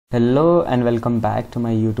Hello and welcome back to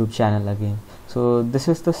my YouTube channel again. So this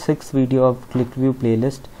is the sixth video of QlikView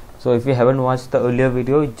playlist. So if you haven't watched the earlier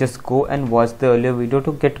video, just go and watch the earlier video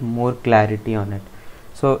to get more clarity on it.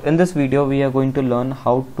 So in this video we are going to learn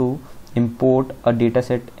how to import a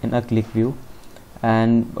dataset in a QlikView,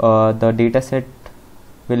 and the dataset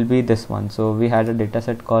will be this one. So we had a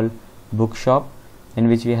dataset called bookshop, in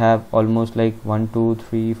which we have almost like 1 2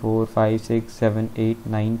 3 4 5 6 7 8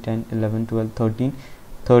 9 10 11 12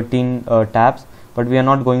 13 tabs, but we are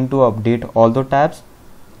not going to update all the tabs,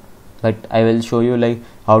 but I will show you like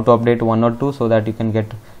how to update one or two so that you can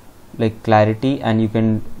get like clarity and you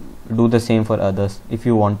can do the same for others if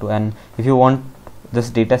you want to. And if you want this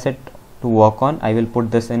dataset to work on, I will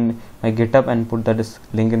put this in my GitHub and put the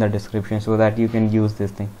link in the description so that you can use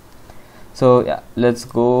this thing. So yeah, let's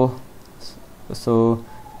go. So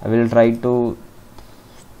I will try to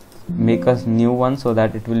make a new one so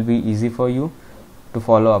that it will be easy for you to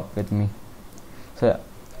follow up with me. So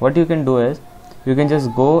what you can do is you can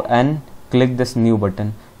just go and click this new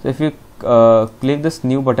button. So if you click this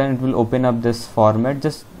new button, it will open up this format.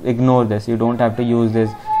 Just ignore this, you don't have to use this,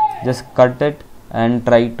 just cut it and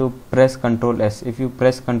try to press Ctrl S. If you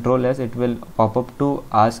press Ctrl S, it will pop up to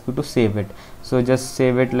ask you to save it. So just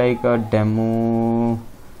save it like a demo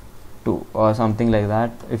 2 or something like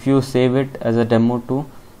that. If you save it as a demo 2,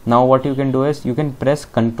 now what you can do is you can press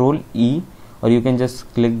Ctrl E, or you can just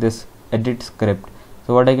click this edit script.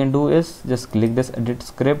 So what I can do is just click this edit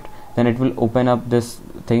script, then it will open up this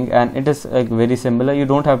thing, and it is like very similar. You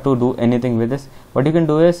don't have to do anything with this. What you can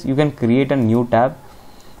do is you can create a new tab.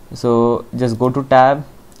 So just go to tab,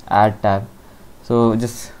 add tab. So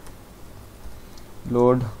just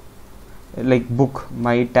load like book.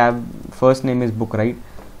 My tab first name is book, right?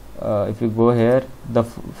 If you go here, the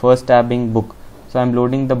first tab being book, so I'm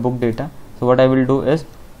loading the book data. So what I will do is,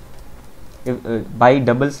 if by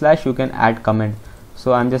 / you can add comment.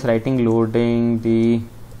 So I'm just writing loading the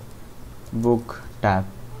book tab.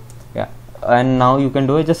 Yeah, and now you can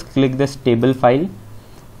do it, just click this table file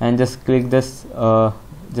and just click this,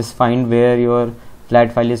 just find where your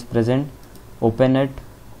flat file is present, open it.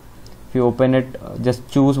 If you open it, just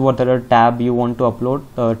choose whatever tab you want to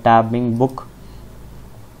upload, tab being book,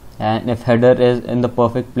 and if header is in the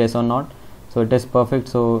perfect place or not. So it is perfect,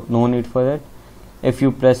 so no need for it. If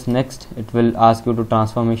you press next, it will ask you to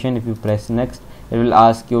transformation. If you press next, it will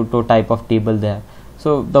ask you to type of table there.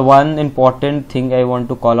 So the one important thing I want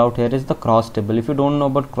to call out here is the cross table. If you don't know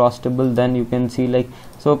about cross table, then you can see like,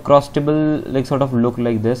 so cross table like sort of look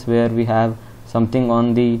like this, where we have something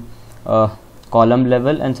on the column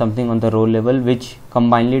level and something on the row level, which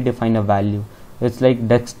combinedly define a value. It's like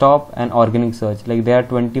desktop and organic search. Like there are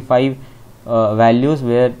 25 values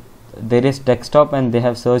where there is desktop and they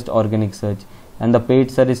have searched organic search, and the paid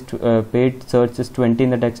search is 20 in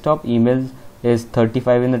the desktop, email is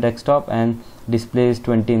 35 in the desktop, and display is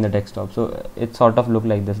 20 in the desktop. So it sort of look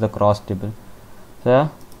like this, the cross table. So yeah,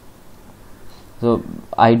 so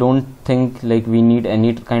I don't think like we need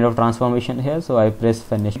any kind of transformation here, so I press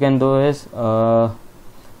finish. You can do is so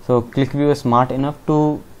QlikView is smart enough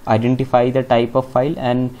to identify the type of file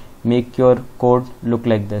and make your code look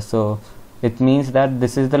like this. So it means that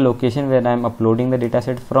this is the location where I am uploading the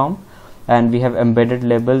dataset from, and we have embedded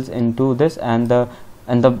labels into this, and the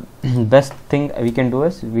best thing we can do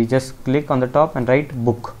is we just click on the top and write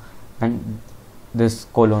book and this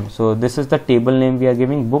colon. So this is the table name we are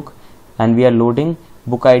giving, book, and we are loading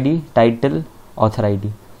book ID, title, author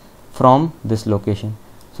ID from this location.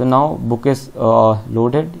 So now book is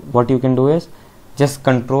loaded. What you can do is just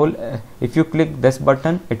control, if you click this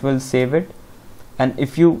button, it will save it, and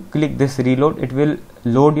if you click this reload, it will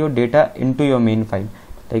load your data into your main file,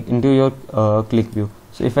 like into your QlikView.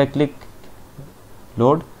 So if I click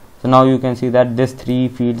load, so now you can see that these 3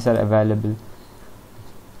 fields are available.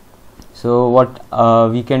 So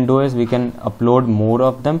what we can do is we can upload more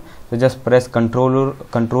of them. So just press Control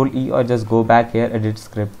E, or just go back here, edit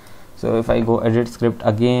script. So if I go edit script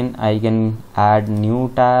again, I can add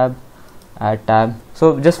new tab, add tab.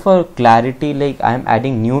 So just for clarity, like I am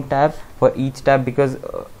adding new tab for each tab, because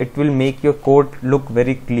it will make your code look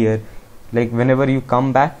very clear. Like whenever you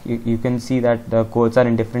come back, you can see that the codes are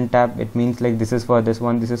in different tab. It means like this is for this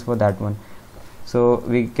one, this is for that one. So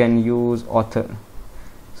we can use author.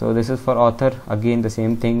 So this is for author, again the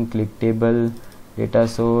same thing, click table, data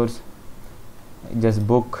source, just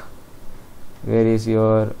book, where is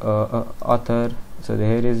your author. So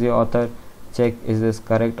here is your author, check is this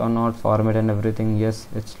correct or not, format and everything, yes,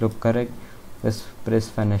 it's look correct, just press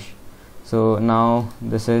finish. So now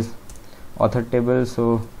this is author table,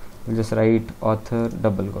 so we'll just write author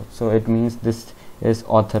double quote. So it means this is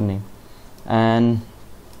author name, and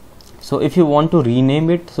So if you want to rename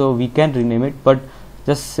it, so we can rename it, but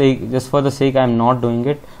just for the sake I'm not doing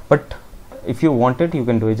it. But if you want it, you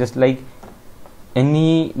can do it, just like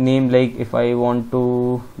any name. Like if I want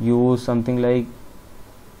to use something like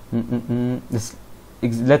this,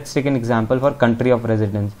 let's take an example for country of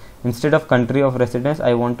residence. Instead of country of residence,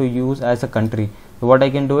 I want to use as a country. So what I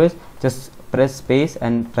can do is just press space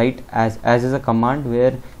and write as is a command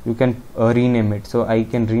where you can rename it. So I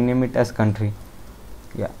can rename it as country.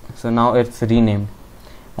 Yeah, so now it's renamed.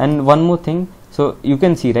 And one more thing, so you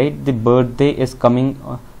can see, right, the birthday is coming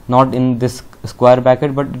not in this square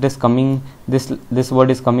bracket, but it is coming, this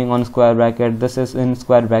word is coming on square bracket, this is in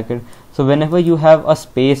square bracket. So whenever you have a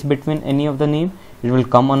space between any of the name, it will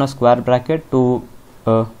come on a square bracket to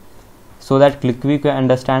so that QlikView can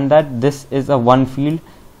understand that this is a one field,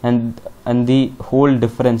 and the whole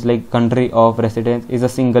difference, like country of residence, is a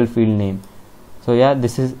single field name. So yeah,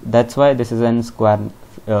 that's why this is in square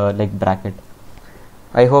like bracket.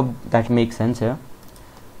 I hope that makes sense here.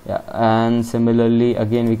 Yeah, and similarly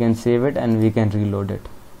again we can save it and we can reload it.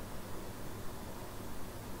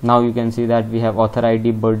 Now you can see that we have author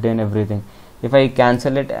ID, birthday and everything. If I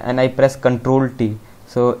cancel it and I press Ctrl T,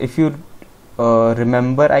 so if you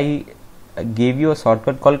remember, I gave you a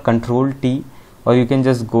shortcut called Ctrl T, or you can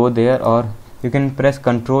just go there, or you can press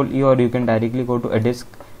Ctrl E, or you can directly go to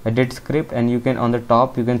edit script, and you can, on the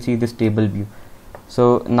top you can see this table view.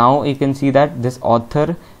 So now you can see that this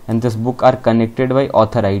author and this book are connected by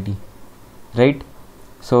author ID, right?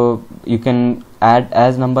 So you can add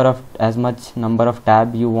as much number of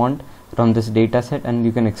tab you want from this data set, and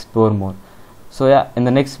you can explore more. So yeah, in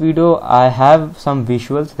the next video I have some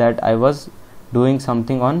visuals that I was doing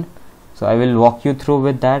something on, so I will walk you through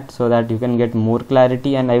with that so that you can get more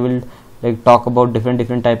clarity, and I will like talk about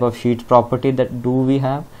different type of sheets property that do we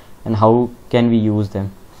have and how can we use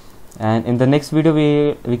them. And in the next video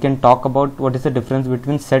we can talk about what is the difference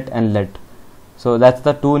between set and let. So that's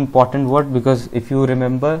the two important word, because if you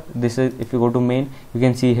remember, this is, if you go to main, you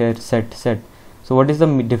can see here set. So what is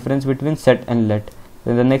the difference between set and let?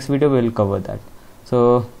 In the next video we will cover that.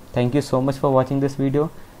 So thank you so much for watching this video.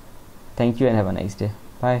 Thank you and have a nice day.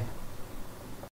 Bye.